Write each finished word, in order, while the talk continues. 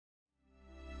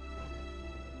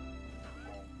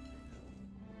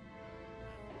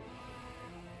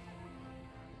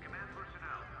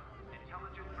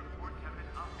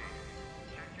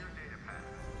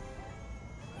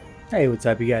Hey, what's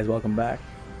up, you guys? Welcome back.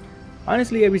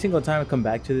 Honestly, every single time I come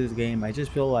back to this game, I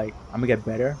just feel like I'm gonna get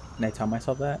better, and I tell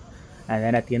myself that. And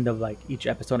then at the end of like each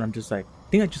episode, I'm just like, I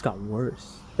think I just got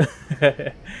worse.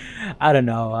 I don't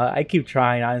know. I keep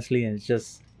trying, honestly, and it's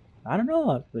just, I don't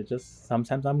know. It's just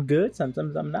sometimes I'm good,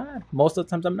 sometimes I'm not. Most of the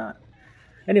times I'm not.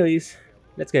 Anyways,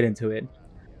 let's get into it.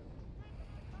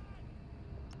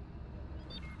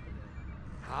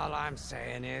 All I'm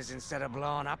saying is, instead of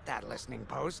blowing up that listening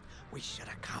post, we should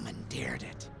have commandeered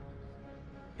it.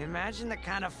 Imagine the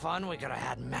kind of fun we could have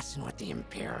had messing with the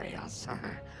Imperials.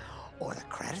 Or the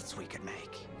credits we could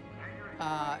make.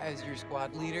 As your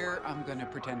squad leader, I'm gonna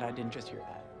pretend I didn't just hear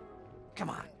that. Come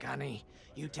on, Gunny.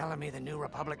 You telling me the New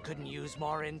Republic couldn't use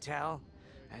more intel?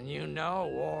 And you know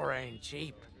war ain't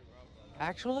cheap.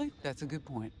 Actually, that's a good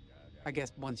point. I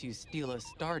guess once you steal a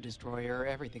Star Destroyer,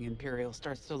 everything Imperial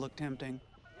starts to look tempting.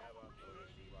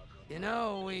 You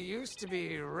know, we used to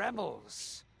be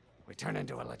rebels. We turned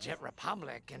into a legit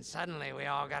republic, and suddenly we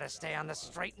all gotta stay on the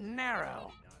straight and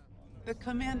narrow. The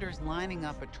commander's lining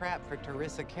up a trap for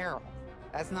Teresa Carroll.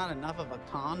 That's not enough of a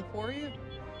con for you?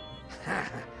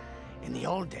 In the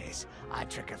old days, I'd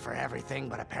trick her for everything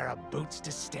but a pair of boots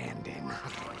to stand in.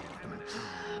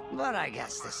 But I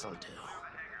guess this'll do.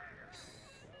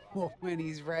 Well, when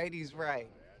he's right, he's right.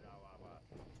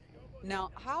 Now,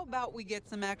 how about we get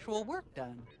some actual work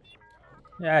done?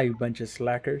 Yeah, you bunch of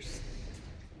slackers.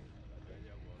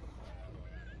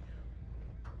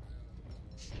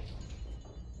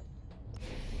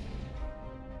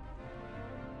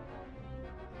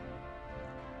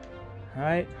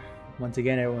 Alright, once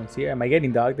again, everyone's here. Am I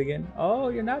getting dogged again? Oh,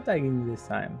 you're not dogging me this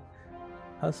time.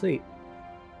 How sweet.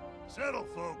 Settle,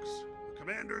 folks. The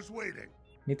commander's waiting.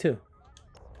 Me too.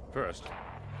 First,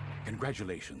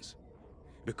 congratulations.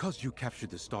 Because you captured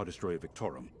the Star Destroyer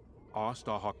Victorum, our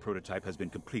Starhawk prototype has been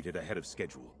completed ahead of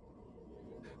schedule.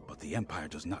 But the Empire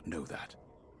does not know that.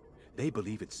 They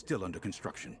believe it's still under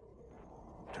construction.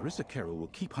 Teresa Carroll will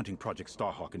keep hunting Project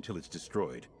Starhawk until it's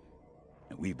destroyed,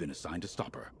 and we've been assigned to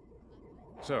stop her.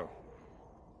 So,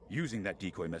 using that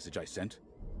decoy message I sent,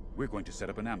 we're going to set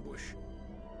up an ambush.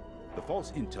 The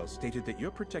false intel stated that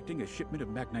you're protecting a shipment of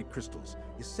Magnite crystals,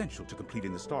 essential to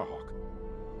completing the Starhawk.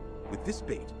 With this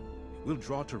bait, we'll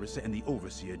draw Teresa and the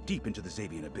Overseer deep into the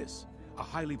Xavian Abyss, a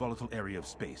highly volatile area of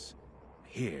space.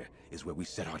 Here is where we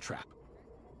set our trap.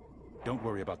 Don't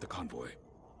worry about the convoy.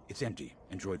 It's empty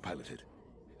and droid piloted.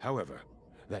 However,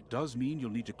 that does mean you'll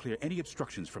need to clear any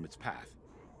obstructions from its path.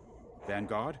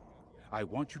 Vanguard, I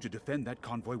want you to defend that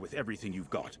convoy with everything you've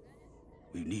got.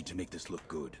 We need to make this look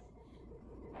good.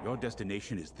 Your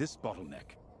destination is this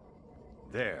bottleneck.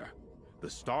 There, the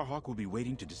Starhawk will be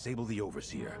waiting to disable the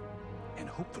Overseer, and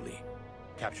hopefully,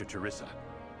 capture Teresa.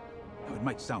 Now, it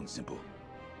might sound simple,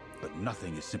 but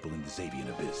nothing is simple in the Xavian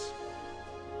Abyss.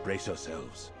 Brace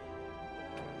yourselves.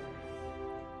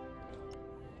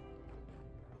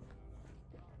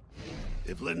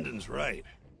 If Lyndon's right,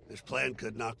 this plan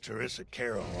could knock Teresa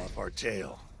Carroll off our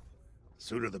tail.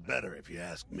 Sooner the better, if you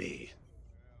ask me.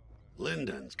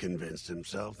 Lyndon's convinced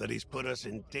himself that he's put us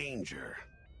in danger.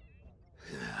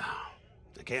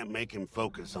 I can't make him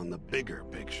focus on the bigger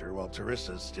picture while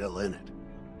Teresa's still in it.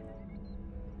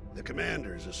 The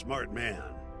commander's a smart man,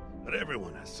 but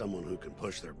everyone has someone who can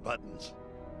push their buttons.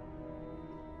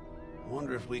 I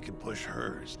wonder if we can push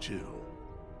hers, too.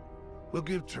 We'll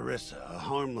give Teresa a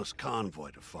harmless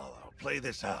convoy to follow, play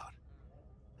this out,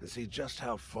 and see just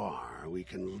how far we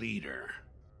can lead her.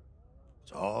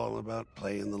 It's all about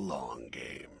playing the long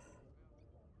game.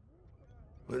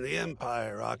 When the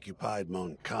Empire occupied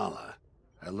Mon Cala,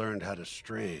 I learned how to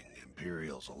string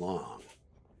Imperials along.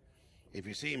 If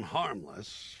you seem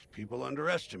harmless, people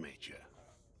underestimate you.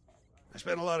 I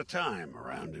spent a lot of time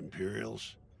around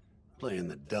Imperials, playing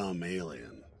the dumb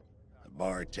alien. A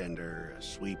bartender, a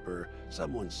sweeper,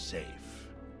 someone safe.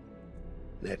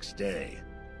 Next day,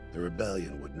 the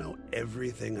rebellion would know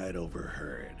everything I'd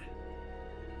overheard.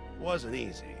 It wasn't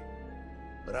easy,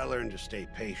 but I learned to stay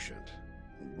patient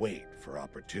and wait for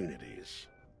opportunities.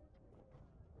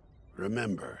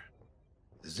 Remember,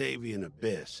 the Xavian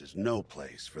Abyss is no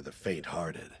place for the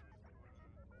faint-hearted.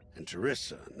 And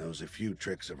Teresa knows a few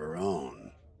tricks of her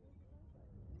own.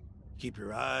 Keep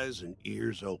your eyes and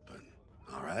ears open,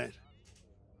 all right?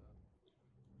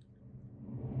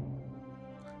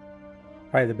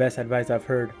 Probably the best advice I've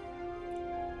heard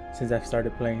since I've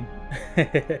started playing.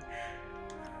 And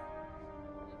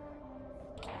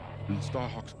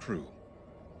Starhawk's crew.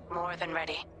 More than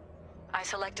ready. I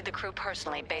selected the crew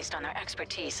personally based on their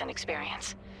expertise and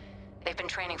experience. They've been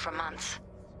training for months.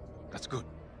 That's good.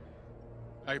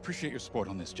 I appreciate your support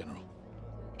on this, General.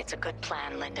 It's a good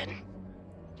plan, Lyndon.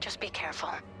 Just be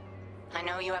careful. I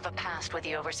know you have a past with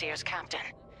the Overseer's captain.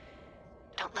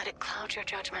 Don't let it cloud your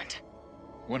judgment.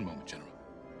 One moment, General.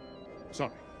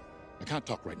 Sorry, I can't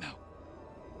talk right now.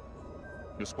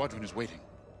 Your squadron is waiting.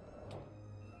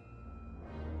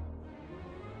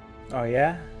 Oh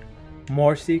yeah?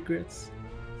 More secrets?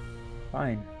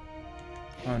 Fine.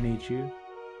 I don't need you.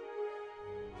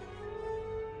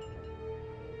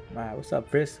 Alright, what's up,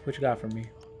 Chris? What you got for me?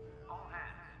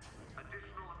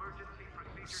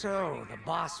 So, the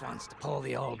boss wants to pull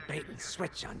the old bait and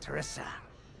switch on Teresa.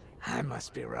 I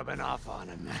must be rubbing off on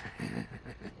him.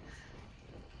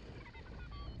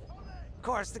 Of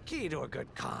course, the key to a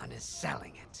good con is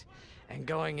selling it. And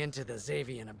going into the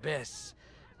Xavian Abyss,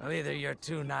 well, either you're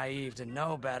too naive to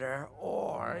know better,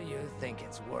 or you think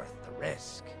it's worth the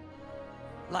risk.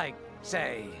 Like,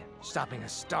 say, stopping a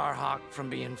Starhawk from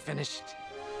being finished.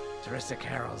 Teresa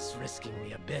Carroll's risking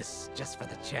the Abyss just for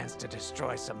the chance to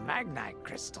destroy some Magnite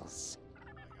crystals.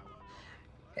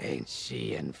 Ain't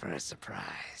she in for a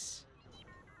surprise?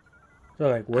 So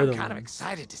like, we're the I'm kind of ones.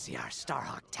 excited to see our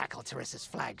Starhawk tackle Teresa's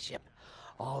flagship.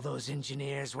 All those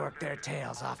engineers work their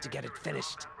tails off to get it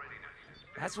finished.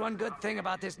 That's one good thing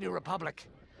about this new Republic.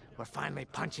 We're finally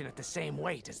punching at the same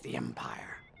weight as the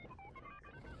Empire.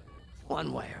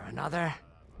 One way or another,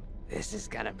 this is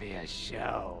gonna be a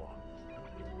show.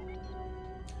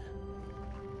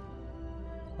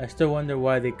 I still wonder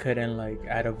why they couldn't like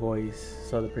add a voice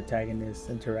so the protagonist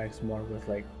interacts more with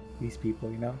like these people,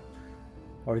 you know,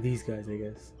 or these guys, I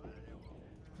guess.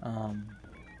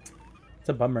 It's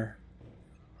a bummer,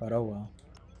 but oh well.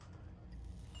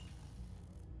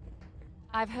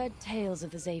 I've heard tales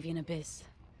of the Xavian Abyss.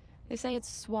 They say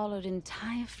it's swallowed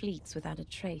entire fleets without a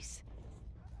trace.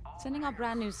 Sending our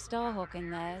brand new Starhawk in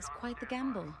there is quite the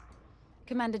gamble.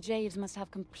 Commander Javes must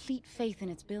have complete faith in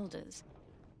its builders.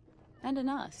 And in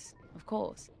us, of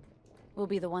course. We'll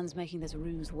be the ones making this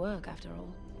ruse work, after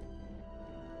all.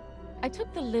 I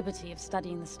took the liberty of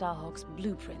studying the Starhawk's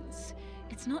blueprints.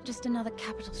 It's not just another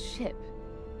capital ship.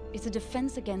 It's a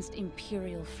defense against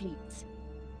Imperial fleets.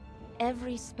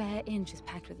 Every spare inch is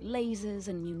packed with lasers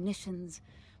and munitions,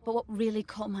 but what really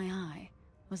caught my eye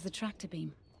was the tractor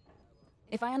beam.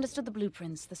 If I understood the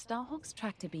blueprints, the Starhawk's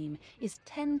tractor beam is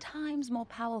 10 times more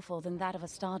powerful than that of a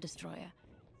Star Destroyer.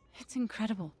 It's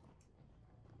incredible.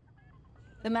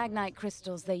 The Magnite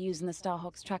crystals they use in the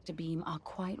Starhawk's tractor beam are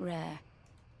quite rare.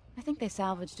 I think they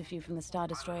salvaged a few from the Star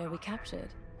Destroyer we captured.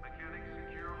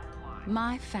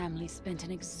 My family spent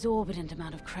an exorbitant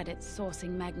amount of credits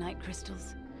sourcing Magnite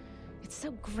crystals. It's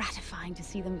so gratifying to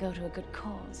see them go to a good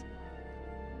cause.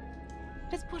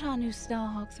 Let's put our new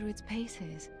Starhawk through its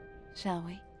paces, shall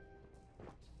we?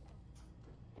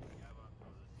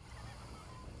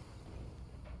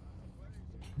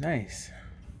 Nice.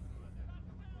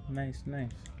 Nice.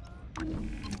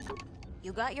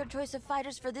 You got your choice of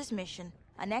fighters for this mission.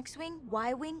 An X-Wing,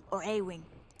 Y-Wing, or A-Wing.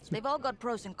 They've all got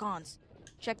pros and cons.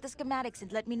 Check the schematics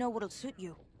and let me know what'll suit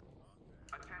you.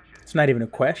 It's not even a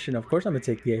question. Of course I'm gonna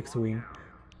take the X-Wing.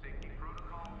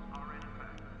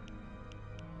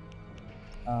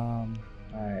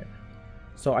 Alright.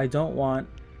 So I don't want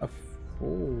a... Oh,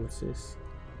 what's this?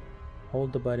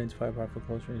 Hold the button to fire powerful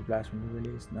close range blast when you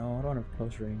release. No, I don't have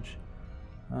close range.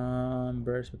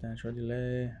 Burst potential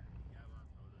delay.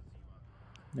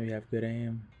 No, you have good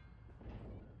aim.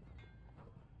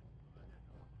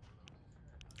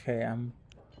 Okay,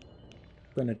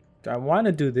 I want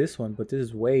to do this one, but this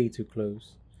is way too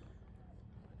close.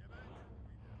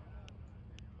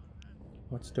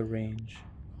 What's the range?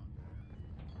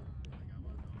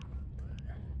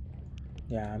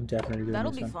 Yeah, I'm definitely doing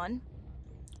That'll this be one. fun.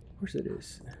 Of course it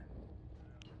is.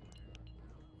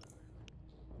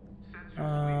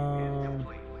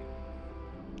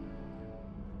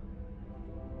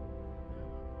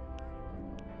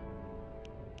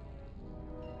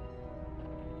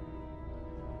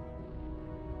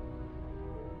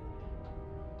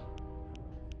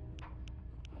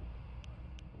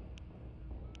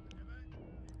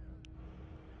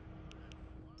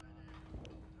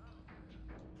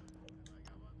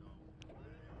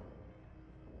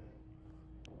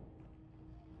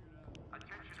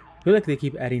 I feel like they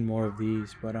keep adding more of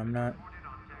these, but I'm not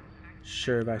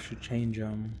sure if I should change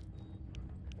them.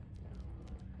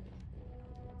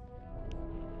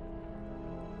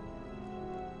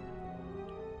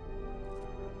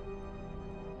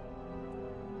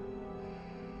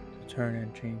 Turn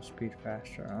and change speed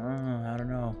faster. I don't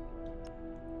know.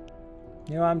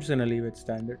 You know, I'm just gonna leave it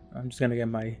standard. I'm just gonna get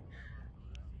my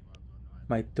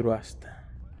thrust.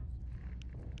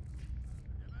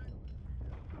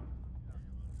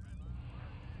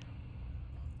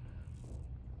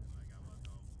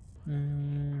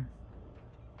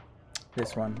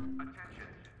 This one.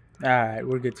 Alright,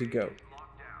 we're good to go.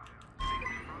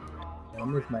 I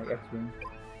missed my X-Wing.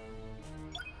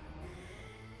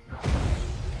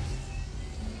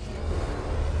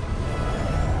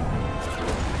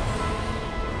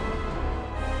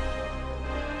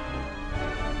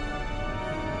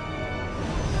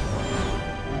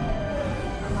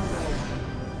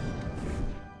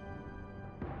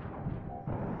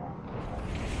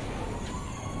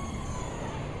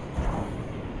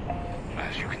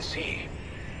 As you can see,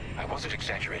 I wasn't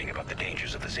exaggerating about the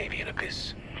dangers of the Xavian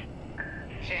Abyss.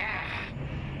 Yeah.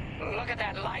 Look at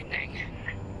that lightning.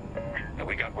 And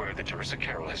we got word that Teresa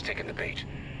Carroll has taken the bait.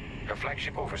 Her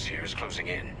flagship overseer is closing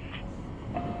in.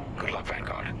 Good luck,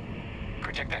 Vanguard.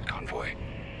 Protect that convoy.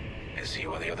 And see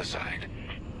you on the other side.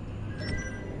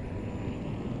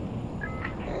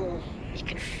 You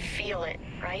can feel it,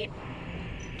 right?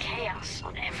 Chaos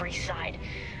on every side.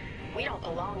 We don't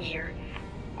belong here.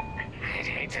 I'd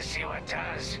hate to see what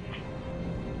does.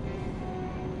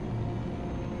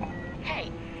 Hey,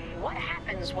 what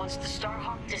happens once the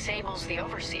Starhawk disables the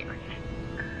Overseer?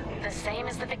 The same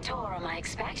as the Victorum, I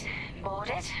expect. Board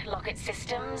it, lock its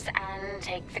systems, and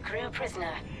take the crew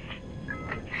prisoner.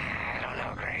 I don't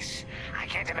know, Grace. I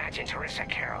can't imagine Teresa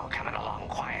Carroll coming along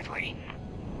quietly.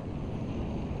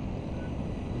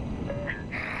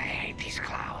 I hate these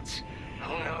clouds.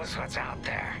 Who knows what's out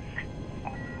there?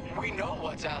 We know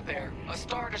what's out there. A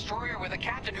Star Destroyer with a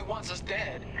captain who wants us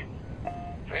dead.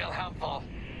 Real helpful.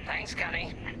 Thanks,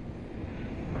 Gunny.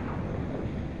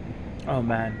 Oh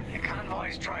man. The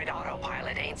convoy's droid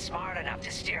autopilot ain't smart enough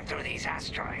to steer through these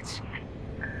asteroids.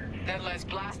 Then let's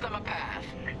blast them a path.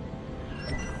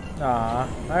 Ah,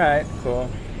 alright, cool.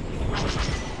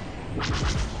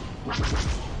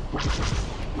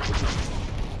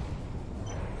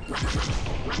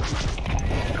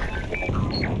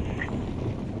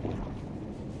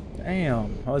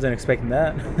 Damn, I wasn't expecting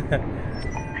that.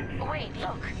 Wait,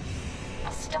 look.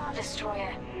 A Star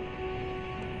Destroyer.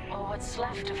 Or what's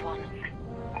left of one.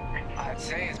 I'd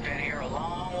say it's been here a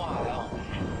long while.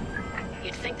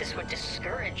 You'd think this would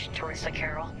discourage Teresa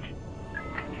Carroll.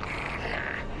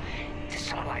 To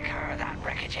someone like her, that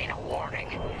wreckage ain't a warning.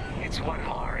 It's one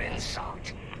more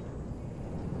insult.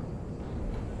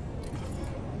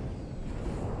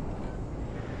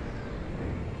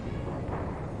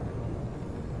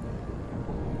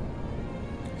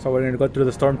 So we're gonna go through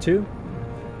the storm too?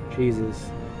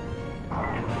 Jesus.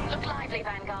 Look lively,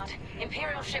 Vanguard.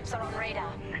 Imperial ships are on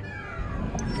radar.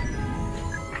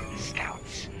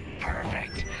 Scouts.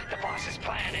 Perfect. The boss's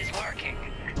plan is working.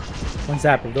 One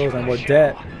zap of those and we're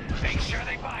dead. Make sure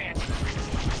they buy it.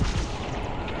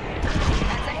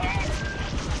 That's a hit!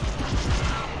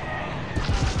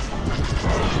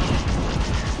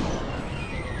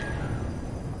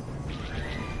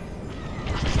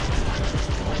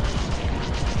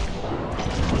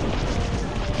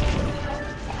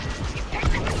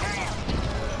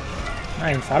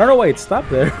 Nice. I don't know why it stopped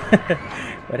there.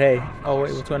 But hey. Oh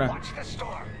wait, what's going on? Watch the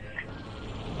storm.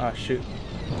 Oh shoot.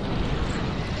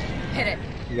 Hit it.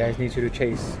 You guys need you to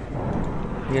chase.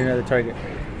 Need another target.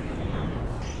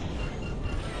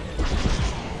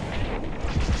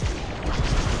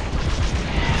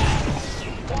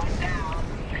 One down.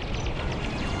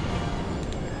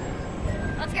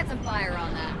 Let's get some fire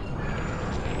on that.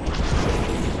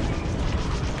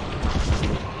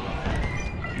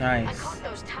 I Nice. caught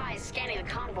those ties scanning the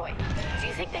convoy. Do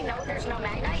you think they know there's no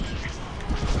magnite?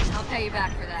 I'll pay you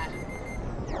back for that.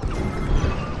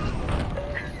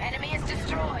 Enemy is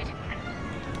destroyed.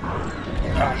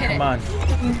 Oh, come on.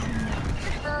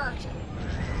 Hurt.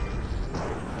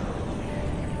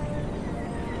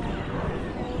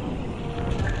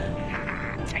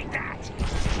 Take that.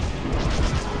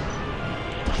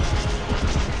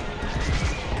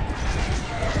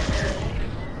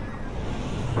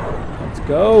 Let's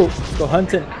go. Let's go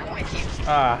hunting. I'm with you.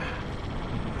 Ah.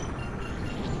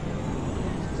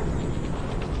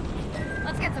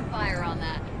 Let's get some fire on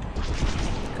that.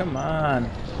 Come on.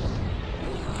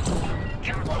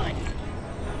 Got one.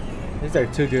 These are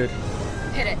too good.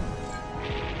 Hit it.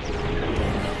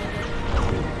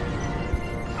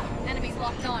 Enemies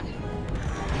locked on.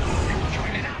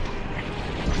 Join it up.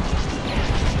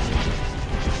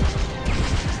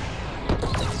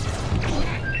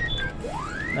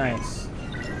 Nice.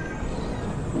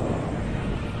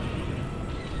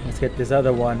 Let's get this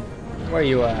other one. Where are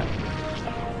you at?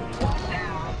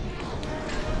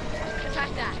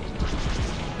 Attack that.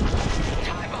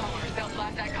 TIE bombers, they'll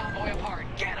blast that convoy apart.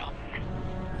 Get them!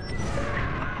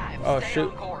 Oh Stay shoot.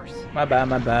 on course. My bad,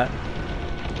 my bad.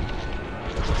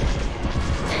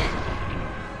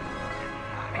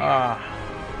 Ah.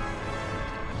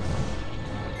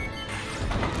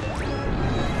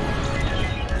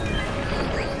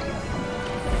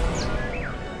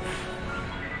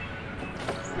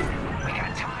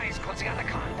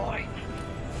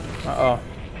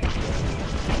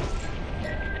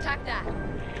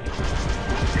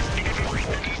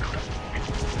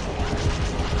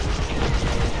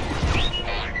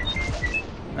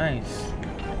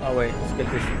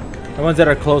 Get this. The ones that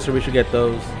are closer, we should get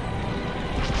those.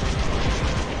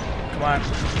 Come on.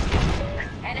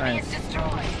 Enemy Nice. is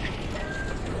destroyed.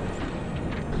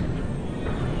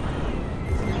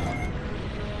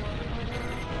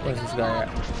 Where's this guy at?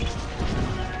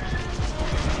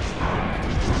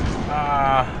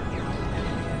 Ah.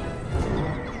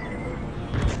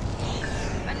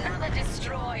 Another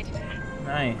destroyed.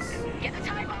 Nice. Get the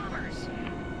TIE bombers.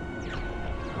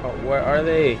 Oh, where are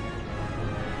they?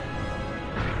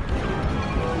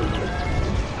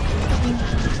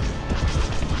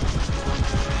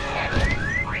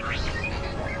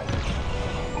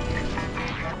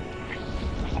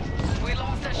 We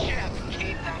lost a ship.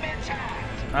 Keep them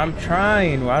intact. I'm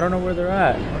trying. I don't know where they're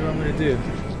at. What do I want me to do?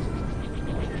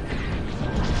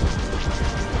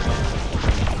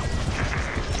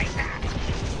 Take that.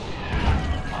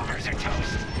 Bombers are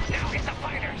toast. Now get the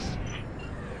fighters.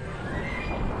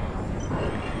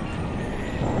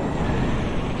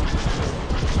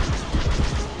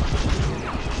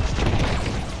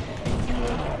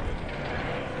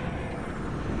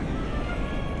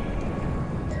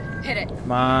 Hit it.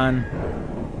 Come on.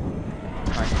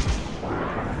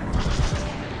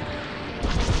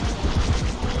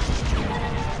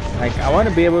 Like, I want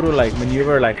to be able to like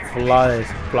maneuver like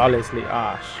flawlessly.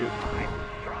 Ah, shoot.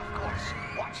 You're off course.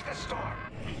 Watch the storm.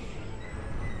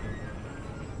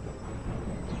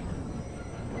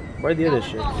 Where'd the other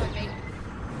shit? Following me.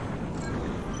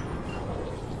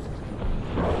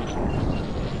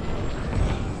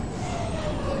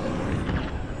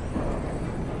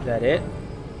 Is that it?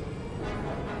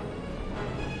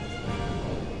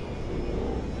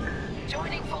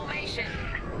 Joining formation.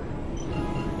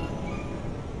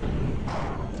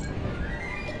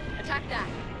 Attack that.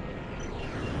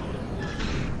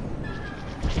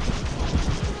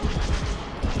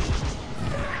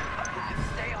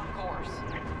 Stay on course.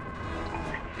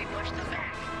 We push them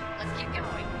back. Let's keep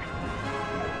going.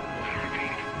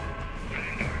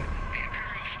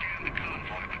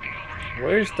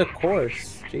 Where's the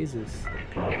course? Jesus.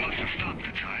 They must have stopped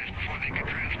the ties before they could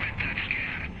transmit that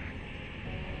scan.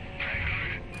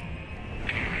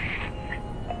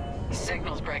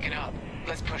 Signal's breaking up.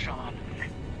 Let's push on.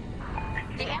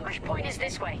 The ambush point is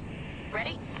this way.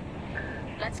 Ready?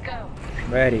 Let's go.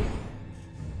 Ready.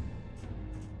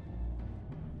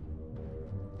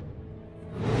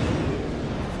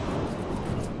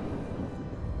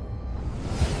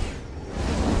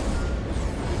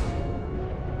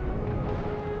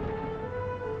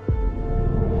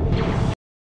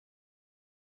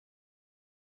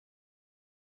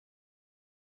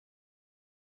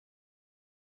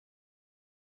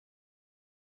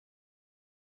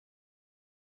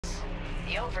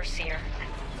 The Overseer.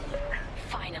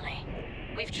 Finally.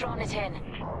 We've drawn it in.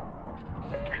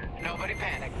 Nobody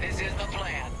panic. This is the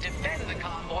plan. Defend the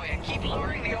convoy and keep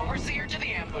luring the Overseer to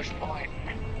the ambush point.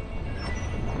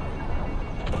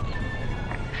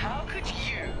 How could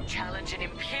you challenge an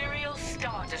Imperial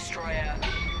Star Destroyer?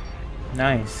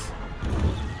 Nice.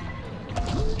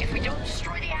 If we don't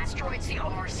destroy the asteroids, the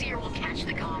Overseer will catch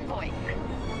the convoy.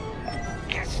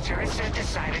 Guess Teresa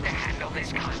decided to handle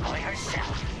this convoy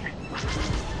herself.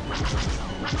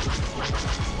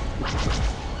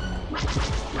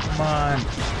 Come on.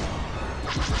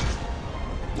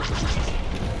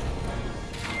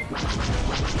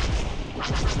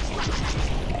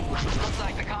 Looks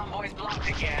like the convoy's blocked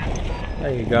again.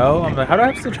 There you go. I'm like, how do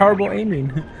I have such horrible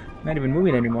aiming? Not even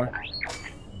moving anymore.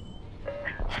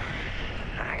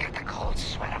 I got the cold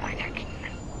sweat on my neck.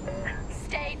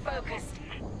 Stay focused.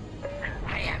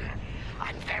 I am.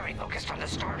 I'm very focused on the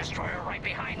Star Destroyer right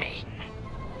behind me.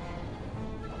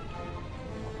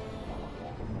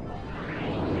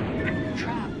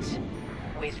 Trapped.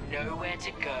 With nowhere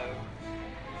to go.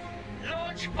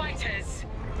 Launch fighters!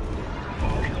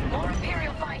 More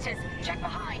Imperial fighters. Check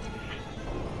behind.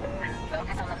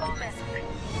 Focus on the bombers.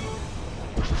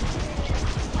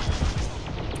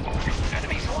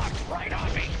 Enemies locked right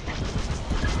on me.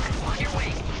 On your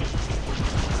wing.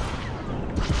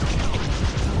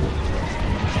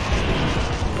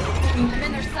 I'm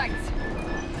in their sights.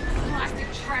 Plastic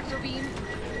tractor beam.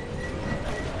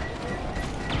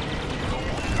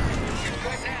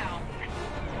 Good now.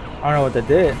 I don't know what that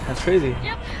did. That's crazy.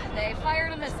 Yep, they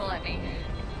fired a missile at me.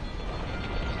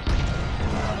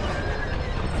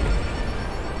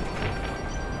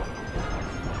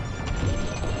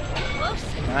 Close.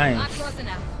 Nice. Not close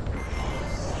enough.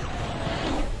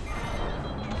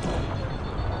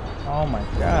 Oh my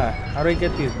god. How do I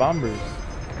get these bombers?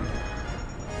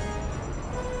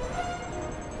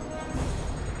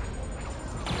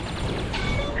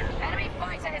 Enemy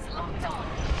fighter is locked on.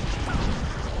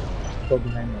 Go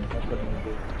behind me. That's what I'm gonna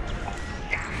do.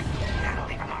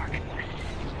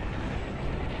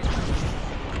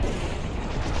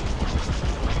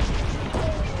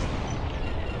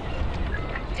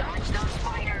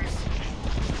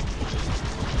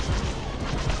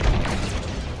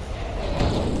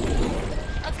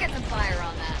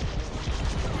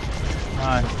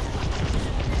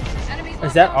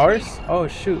 Is that ours? Oh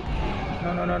shoot.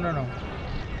 No, no, no, no, no.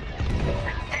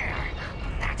 There.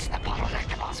 That's the bottleneck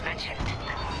the boss mentioned.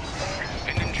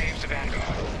 Wyndham James to Vanguard.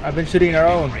 I've been shooting our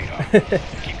own.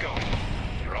 Keep going.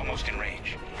 You're almost in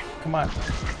range. Come on.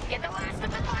 Get the last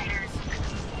of the fighters.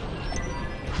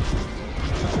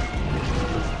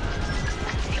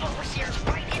 The Overseer's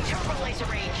right in turbo laser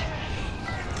range.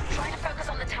 Try to focus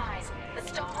on the ties. The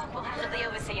Starhawk will handle the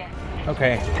Overseer.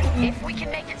 Okay. If we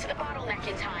can make it to the bottleneck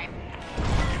in time.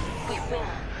 We will.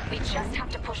 We just have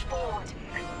to push forward.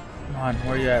 Come on,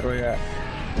 where you at? Where you at?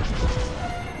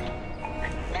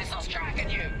 Missiles tracking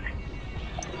you.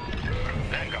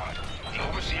 Vanguard, the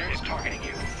Overseer is targeting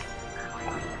you.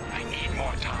 I need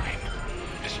more time.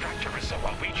 Distract Teresa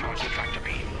while we charge the tractor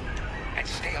beam. And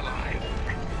stay alive.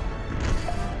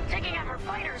 Taking out her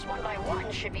fighters one by one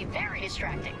should be very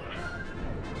distracting.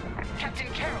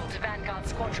 Captain Carroll to Vanguard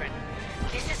Squadron.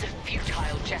 This is a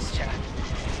futile gesture.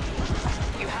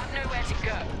 You have nowhere to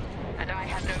go, and I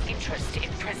have no interest in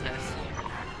prisoners.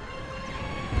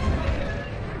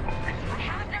 I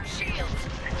have no shields.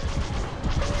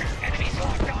 Enemies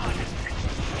locked on.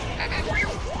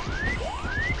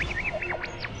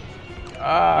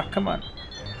 Ah, come on.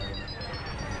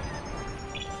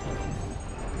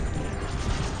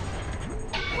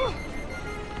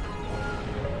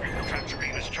 Tractor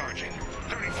beam is charging.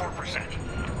 34%.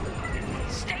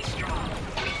 Stay strong.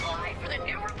 We fly for the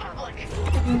New Republic.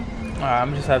 Ah,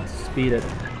 I'm just have to speed it.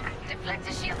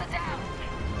 Deflector shields are down.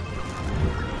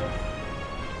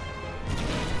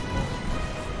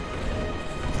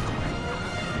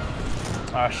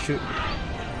 Ah, shoot.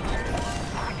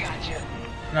 I got you.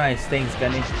 Nice, thanks,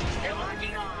 Benny. They're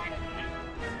locking on.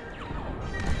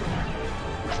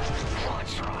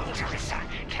 What's wrong, Teresa?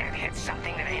 Can't hit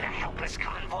something that ain't a helpless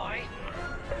convoy?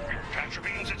 Tractor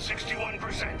beam's at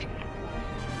 61%.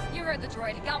 You heard the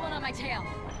droid. Got one on my tail.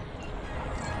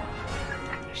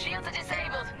 Shields are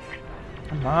disabled.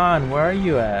 Come on, where are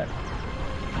you at?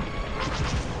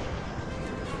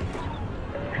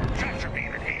 Tractor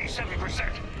beam at 87%.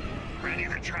 Ready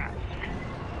to trap.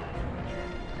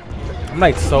 I'm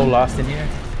like so lost in here.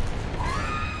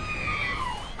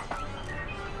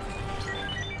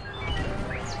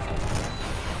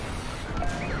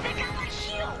 They got my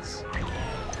shields.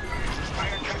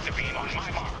 Fire tractor beam on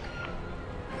my mark.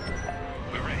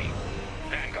 We're ready.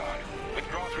 Vanguard,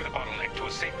 withdraw through the bottleneck to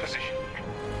a safe position.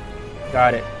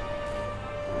 Got it.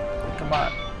 Come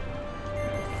on.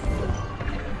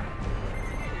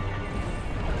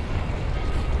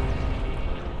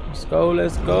 Let's go,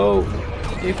 let's go.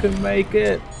 You can make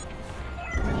it.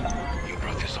 You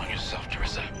brought this on yourself,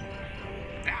 Teresa.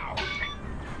 Now.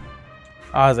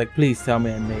 I was like, please tell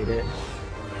me I made it.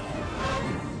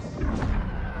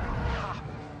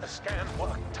 The scan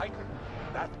worked, Titan.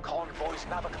 That convoy's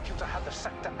navicomputer had the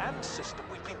sector and system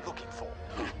we've been looking for.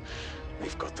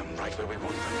 We've got them right where we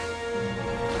want them.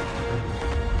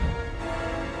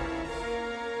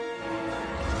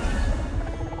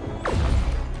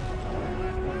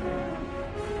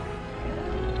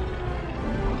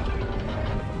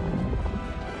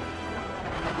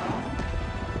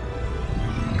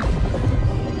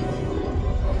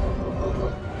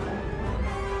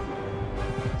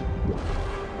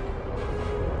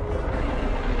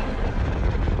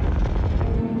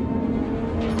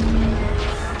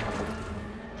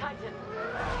 Titan,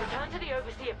 return to the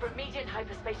Overseer for immediate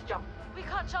hyperspace jump. We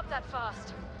can't jump that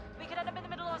fast. We could end up in the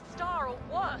middle of a star or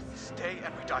worse. Stay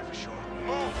and we die for sure.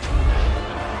 Move!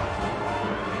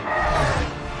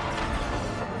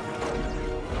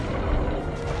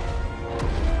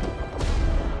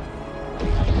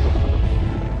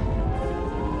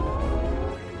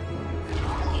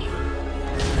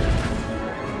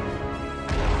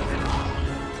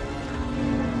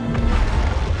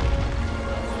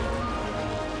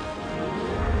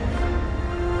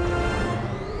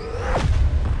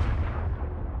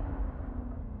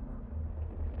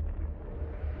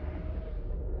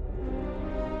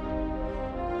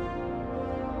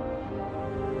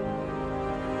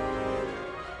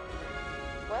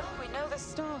 Well, we know the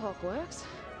Starhawk works.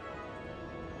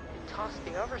 Toss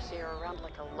the Overseer around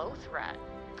like a loath rat.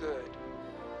 Good.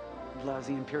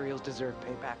 Lousy Imperials deserve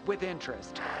payback, with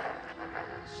interest.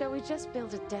 Shall we just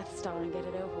build a Death Star and get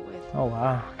it over with? Oh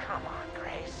wow. Come on,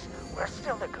 Grace. We're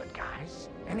still the good guys.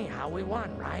 Anyhow, we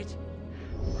won, right?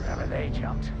 Wherever they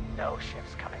jumped, no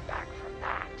ship's coming back from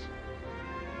that.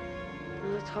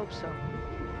 Let's hope so.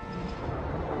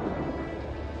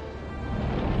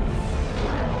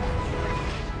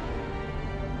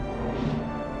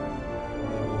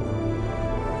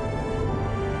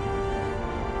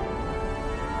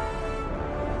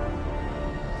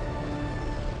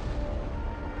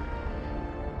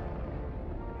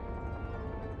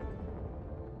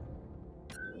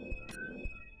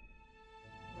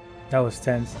 That was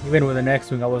tense. Even with the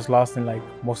next wing, I was lost in like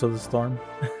most of the storm.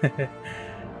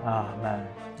 Ah, man.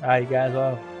 Alright guys,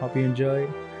 well, hope you enjoyed.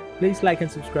 Please like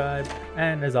and subscribe.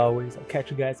 And as always, I'll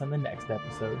catch you guys on the next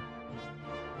episode.